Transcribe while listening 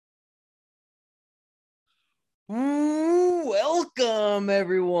Welcome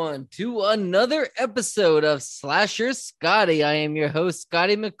everyone to another episode of Slasher Scotty. I am your host,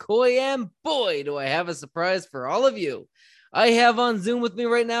 Scotty McCoy, and boy, do I have a surprise for all of you. I have on Zoom with me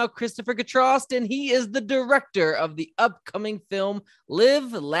right now Christopher Gatrost, and he is the director of the upcoming film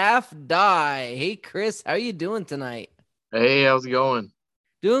Live, Laugh, Die. Hey, Chris, how are you doing tonight? Hey, how's it going?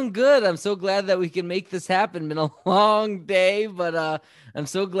 Doing good. I'm so glad that we can make this happen. Been a long day, but I'm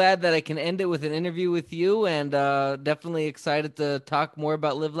so glad that I can end it with an interview with you, and definitely excited to talk more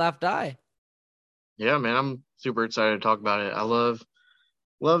about Live, Laugh, Die. Yeah, man, I'm super excited to talk about it. I love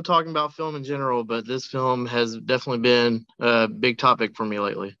talking about film in general, but this film has definitely been a big topic for me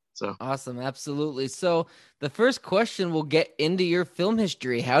lately. So, Awesome, absolutely. So the first question will get into your film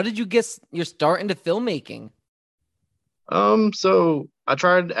history. How did you get your start into filmmaking? so I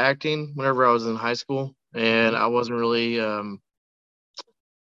tried acting whenever I was in high school, and Okay. I wasn't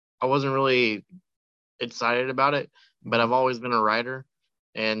really excited about it, but Mhm. I've always been a writer,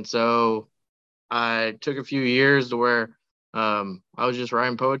 and so I took a few years to where I was just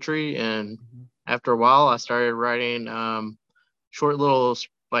writing poetry, and Mhm. after a while, I started writing short little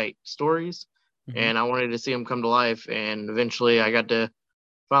like stories, Mhm. and I wanted to see them come to life. And eventually, I got to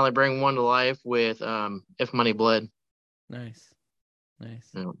finally bring one to life with "If Money Bled." Nice, nice.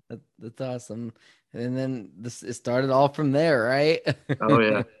 You know. That's awesome. And then this it started all from there, right? Oh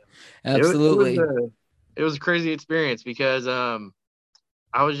yeah, Absolutely. it was a crazy experience because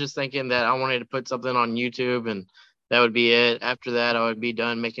I was just thinking that I wanted to put something on YouTube, and that would be it. After that, I would be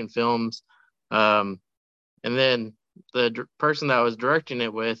done making films. Um, and then the person that I was directing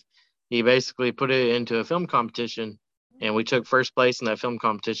it with, he basically put it into a film competition, and we took first place in that film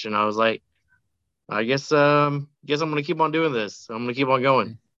competition. I was like, I guess I'm gonna keep on doing this. I'm gonna keep on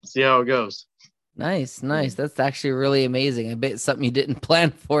going, see how it goes. Nice, nice. Mm. That's actually really amazing. I bet it's something you didn't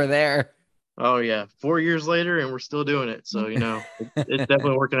plan for there. Oh yeah, 4 years later, and we're still doing it. So it's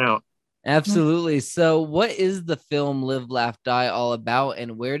definitely working out. Absolutely. So, what is the film Live, Laugh, Die all about,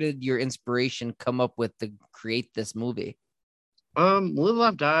 and where did your inspiration come up with to create this movie? Live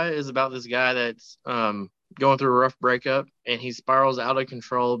Laugh Die is about this guy that's going through a rough breakup, and he spirals out of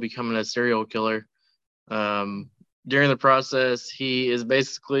control, becoming a serial killer. Um, During the process, he is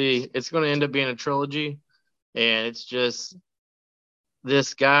basically it's going to end up being a trilogy, and it's just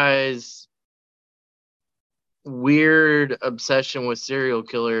this guy's weird obsession with serial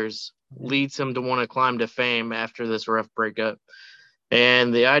killers leads him to want to climb to fame after this rough breakup.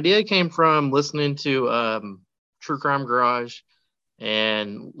 And the idea came from listening to True Crime Garage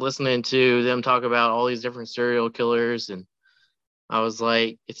and listening to them talk about all these different serial killers. And I was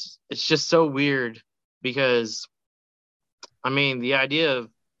like, it's just so weird because I mean the idea of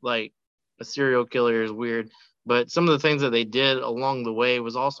like a serial killer is weird, but some of the things that they did along the way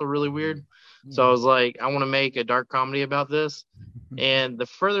was also really weird. So I Yeah. was like, I want to make a dark comedy about this. And the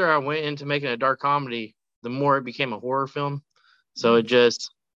further I went into making a dark comedy, the more it became a horror film. So it Nice.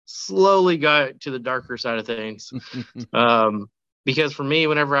 just slowly got to the darker side of things. Um, because for me,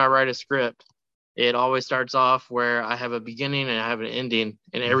 whenever I write a script, it always starts off where I have a beginning and I have an ending,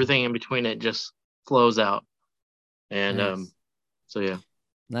 and everything in between it just flows out. And Nice. so yeah.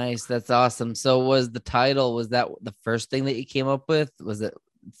 Nice. That's awesome. So was the title, was that the first thing that you came up with? Was it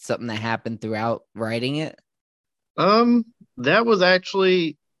something that happened throughout writing it? Um, that was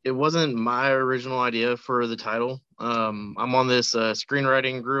actually it wasn't my original idea for the title. I'm on this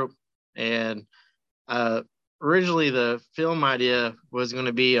screenwriting group, and uh, originally the film idea was going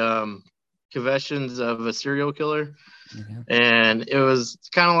to be Confessions of a Serial Killer, Okay. and it was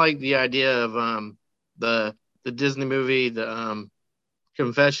kind of like the idea of the the Disney movie, the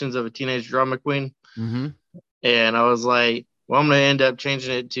Confessions of a Teenage Drama Queen. Mm-hmm. And I was like, well, I'm gonna end up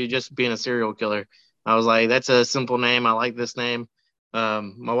changing it to just being a serial killer. I was like, that's a simple name. I like this name.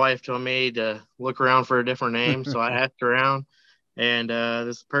 My wife told me to look around for a different name, so I asked around, and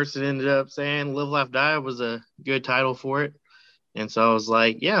this person ended up saying "Live, Laugh, Die" was a good title for it. And so I was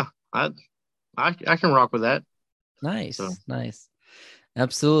like, yeah, I can rock with that. So Nice. Nice.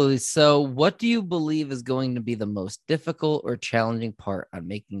 Absolutely. So, what do you believe is going to be the most difficult or challenging part on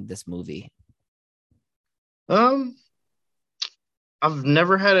making this movie? um, I've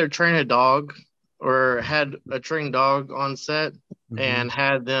never had to train a dog or had a trained dog on set Mm-hmm. and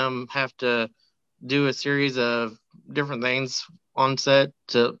had them have to do a series of different things on set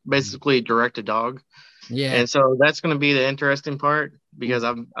to basically direct a dog. Yeah. And so that's going to be the interesting part because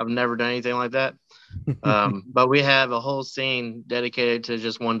Mhm. I've never done anything like that. But we have a whole scene dedicated to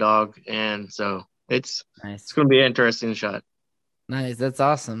just one dog, and so it's Nice. going to be an interesting shot. Nice. That's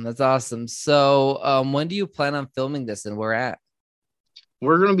awesome. That's awesome. So, when do you plan on filming this and where at?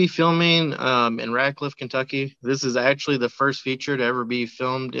 We're going to be filming in Radcliffe, Kentucky. This is actually the first feature to ever be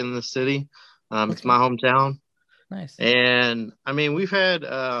filmed in the city. It's my hometown. Nice. And I mean, we've had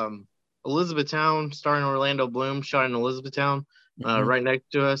Elizabethtown starring Orlando Bloom shot in Elizabethtown right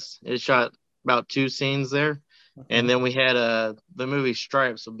next to us. It shot about 2 scenes there. And then we had the movie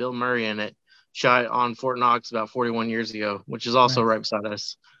Stripes with Bill Murray in it, shot on Fort Knox about 41 years ago, which is also right beside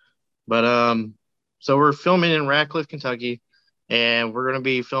us. But so we're filming in Radcliffe, Kentucky, and we're going to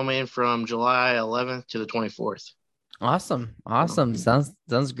be filming from July 11th to the 24th. Awesome.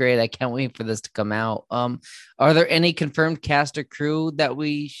 Sounds great. I can't wait for this to come out. Are there any confirmed cast or crew that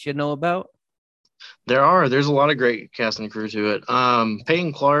we should know about? There's a lot of great cast and crew to it.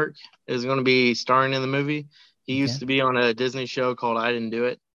 Peyton Clark is going to be starring in the movie. He used to be on a Disney show called I Didn't Do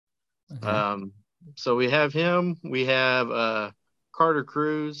It. So we have him. We have Carter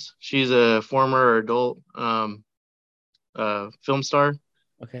Cruz. She's a former adult film star.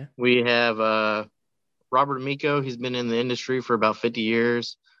 We have Robert Amico. He's been in the industry for about 50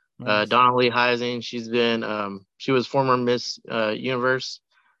 years. Donnelly Heising. She was former Miss Universe.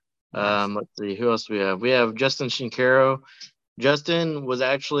 Let's see, who else we have? We have Justin Shinkaro. Justin was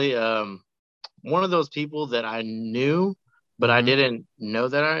actually one of those people that I knew, but I didn't know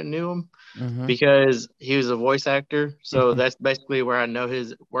that I knew him because he was a voice actor. So that's basically where I know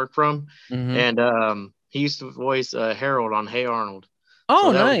his work from. And he used to voice Harold on Hey Arnold.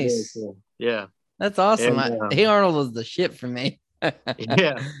 Oh, so nice. Really cool. Yeah. That's awesome. Hey Arnold was the shit for me.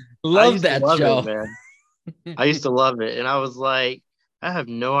 Yeah. Love that show. It, man. I used to love it. And I was like, I have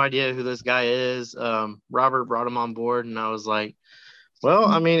no idea who this guy is. Robert brought him on board, and I was like, well,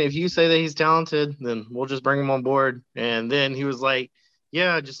 I mean, if you say that he's talented, then we'll just bring him on board. And then he was like,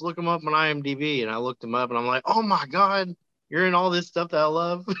 yeah, just look him up on IMDb. And I looked him up, and I'm like, oh my God, you're in all this stuff that I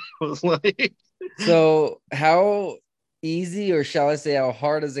love. I was like, so how easy, or shall I say, how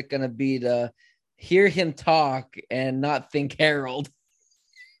hard is it going to be to hear him talk and not think Harold?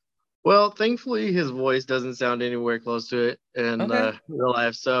 Well, thankfully, his voice doesn't sound anywhere close to it in real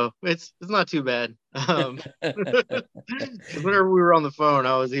life, so it's not too bad. Whenever we were on the phone,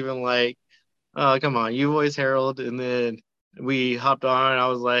 I was even like, "Oh, come on, you voice Harold," and then we hopped on. And I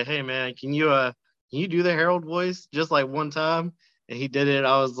was like, "Hey, man, can you do the Harold voice just like one time?" And he did it.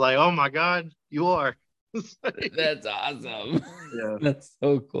 I was like, "Oh my God, you are!" That's awesome. Yeah, that's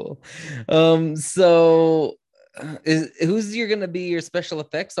so cool. So. Who's going to be your special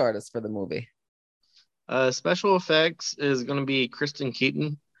effects artist for the movie? Special effects is going to be Kristen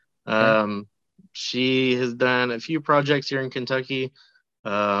Keaton. She has done a few projects here in Kentucky,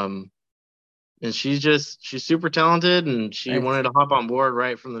 and she's super talented, and she wanted to hop on board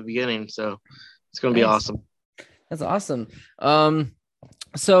right from the beginning. So it's going to be awesome. That's awesome.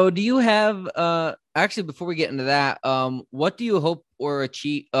 So do you have actually, before we get into that, what do you hope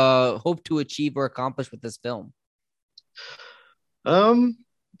to achieve or accomplish with this film? The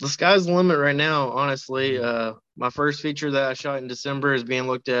sky's the limit right now, honestly. My first feature that I shot in December is being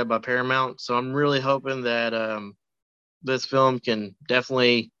looked at by Paramount, so I'm really hoping that this film can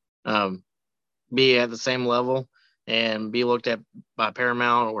definitely be at the same level and be looked at by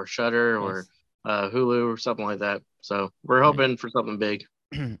Paramount or Shudder or Hulu or something like that. So we're hoping for something big.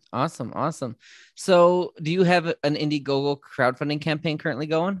 Awesome. So do you have an Indiegogo crowdfunding campaign currently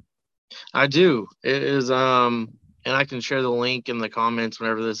going? I do. It is and I can share the link in the comments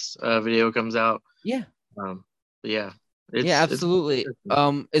whenever this video comes out. Yeah. Yeah. Absolutely.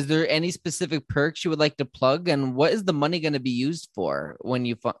 Is there any specific perks you would like to plug, and what is the money going to be used for when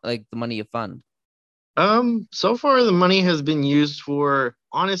you the money you fund? So far the money has been used for,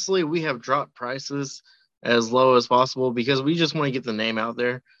 honestly, we have dropped prices as low as possible because we just want to get the name out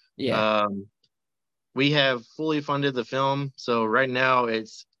there. Yeah. We have fully funded the film, so right now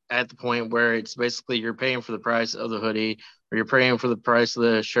it's at the point where it's basically you're paying for the price of the hoodie, or you're paying for the price of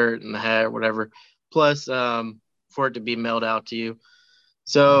the shirt and the hat or whatever, plus for it to be mailed out to you.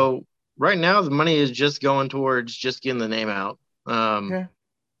 So right now the money is just going towards just getting the name out. And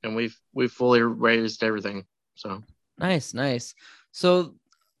we've fully raised everything. So nice. So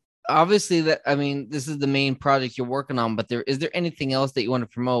obviously this is the main project you're working on, but is there anything else that you want to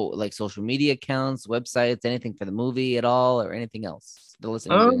promote, like social media accounts, websites, anything for the movie at all, or anything else? The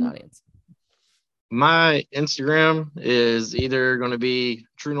listening audience. My Instagram is either going to be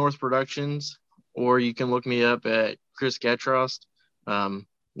True North Productions, or you can look me up at Chris Gatrost.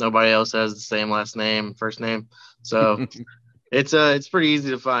 Nobody else has the same first name, so it's pretty easy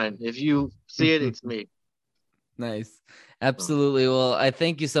to find. If you see it, it's me. Nice, absolutely. Well, I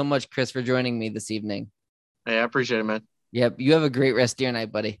thank you so much, Chris, for joining me this evening. Hey, I appreciate it, man. Yep, you have a great rest of your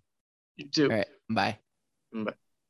night, buddy. You too. All right, bye. Bye.